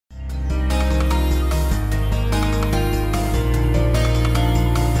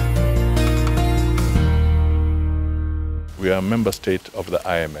we are a member state of the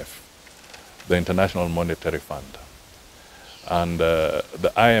IMF, the International Monetary Fund. And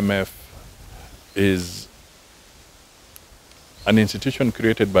the IMF is an institution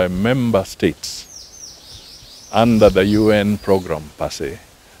created by member states under the UN program per se.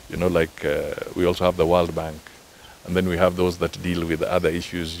 You know, like we also have the World Bank, and then we have those that deal with other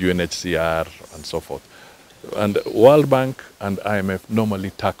issues, UNHCR and so forth. And World Bank and IMF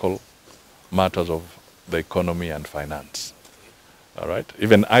normally tackle matters of the economy and finance. All right?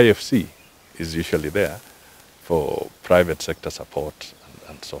 Even IFC is usually there for private sector support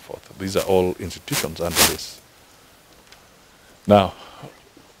and so forth. These are all institutions under this. Now,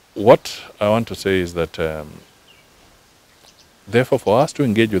 what I want to say is that, therefore, for us to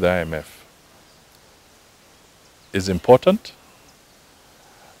engage with the IMF is important,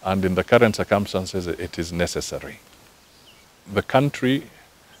 and in the current circumstances, it is necessary. The country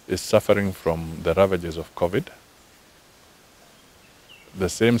is suffering from the ravages of COVID. The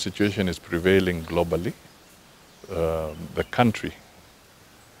same situation is prevailing globally. The country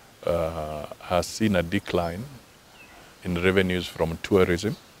has seen a decline in revenues from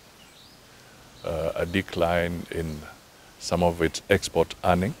tourism, a decline in some of its export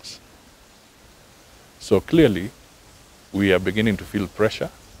earnings. So clearly, we are beginning to feel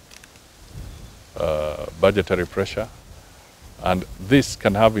pressure, budgetary pressure, and this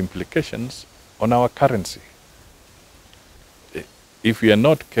can have implications on our currency. If we are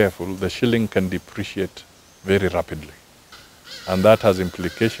not careful, the shilling can depreciate very rapidly, and that has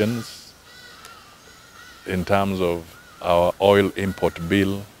implications in terms of our oil import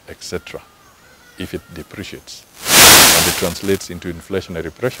bill, etc., if it depreciates, and it translates into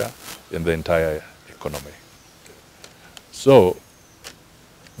inflationary pressure in the entire economy. So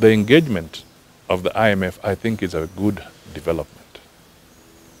the engagement of the IMF, I think, is a good development.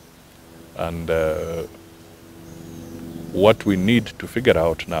 And what we need to figure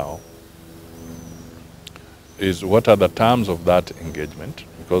out now is what are the terms of that engagement,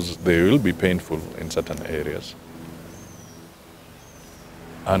 because they will be painful in certain areas.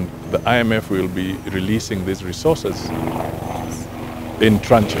 And the IMF will be releasing these resources in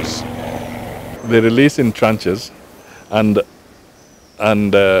tranches. They release in tranches, and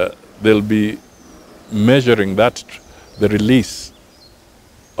they'll be measuring that, the release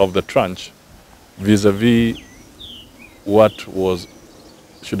of the tranche vis-a-vis what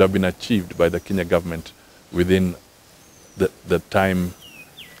should have been achieved by the Kenya government within the time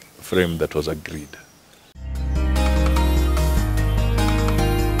frame that was agreed.